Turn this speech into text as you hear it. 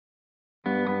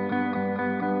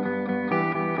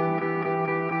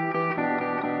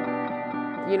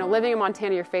living in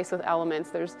Montana, you're faced with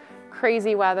elements. There's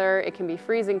crazy weather, it can be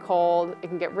freezing cold, it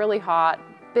can get really hot,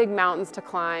 big mountains to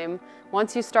climb.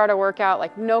 Once you start a workout,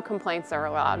 like, no complaints are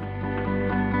allowed.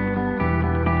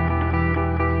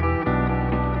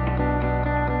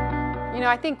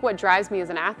 I think what drives me as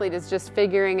an athlete is just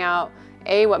figuring out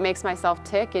A, what makes myself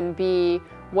tick, and B,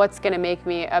 what's going to make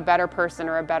me a better person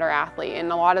or a better athlete.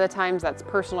 And a lot of the times that's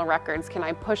personal records. Can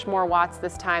I push more watts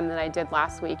this time than I did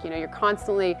last week? You're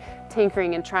constantly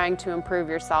tinkering and trying to improve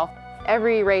yourself.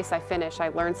 Every race I finish, I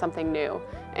learn something new.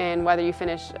 And whether you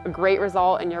finish a great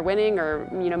result and you're winning, or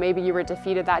maybe you were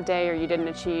defeated that day or you didn't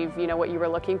achieve what you were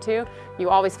looking to, you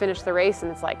always finish the race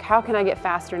and it's like, how can I get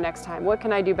faster next time? What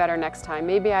can I do better next time?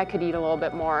 Maybe I could eat a little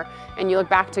bit more. And you look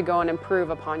back to go and improve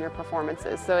upon your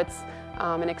performances. So it's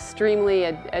an extremely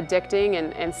addicting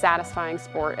and satisfying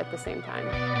sport at the same time.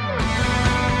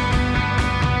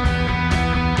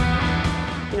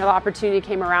 The opportunity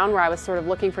came around where I was sort of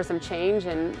looking for some change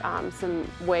and some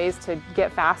ways to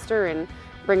get faster and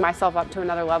bring myself up to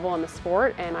another level in the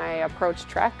sport, and I approached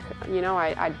Trek.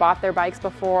 I'd bought their bikes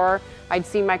before, I'd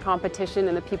seen my competition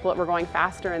and the people that were going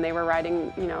faster, and they were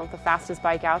riding the fastest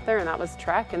bike out there, and that was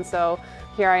Trek. And so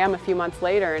here I am a few months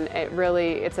later, and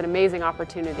it's an amazing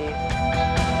opportunity.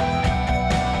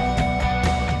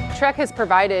 Trek has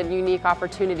provided a unique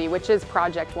opportunity, which is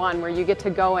Project One, where you get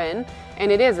to go in,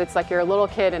 and it's like you're a little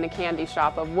kid in a candy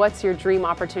shop of what's your dream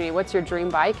opportunity, what's your dream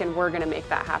bike, and we're going to make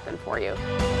that happen for you.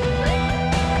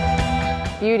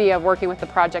 The beauty of working with the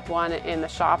Project One in the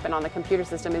shop and on the computer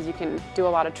system is you can do a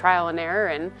lot of trial and error,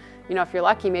 and if you're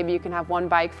lucky, maybe you can have one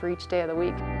bike for each day of the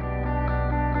week.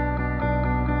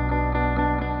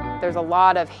 There's a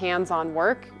lot of hands-on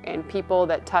work and people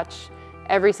that touch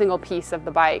every single piece of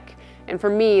the bike. And for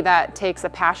me, that takes a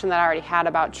passion that I already had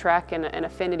about Trek and an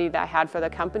affinity that I had for the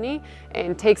company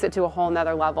and takes it to a whole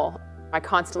nother level. I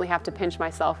constantly have to pinch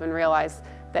myself and realize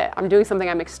that I'm doing something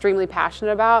I'm extremely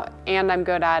passionate about and I'm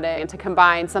good at it. And to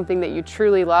combine something that you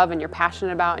truly love and you're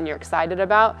passionate about and you're excited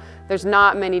about, there's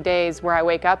not many days where I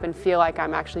wake up and feel like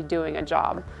I'm actually doing a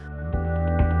job.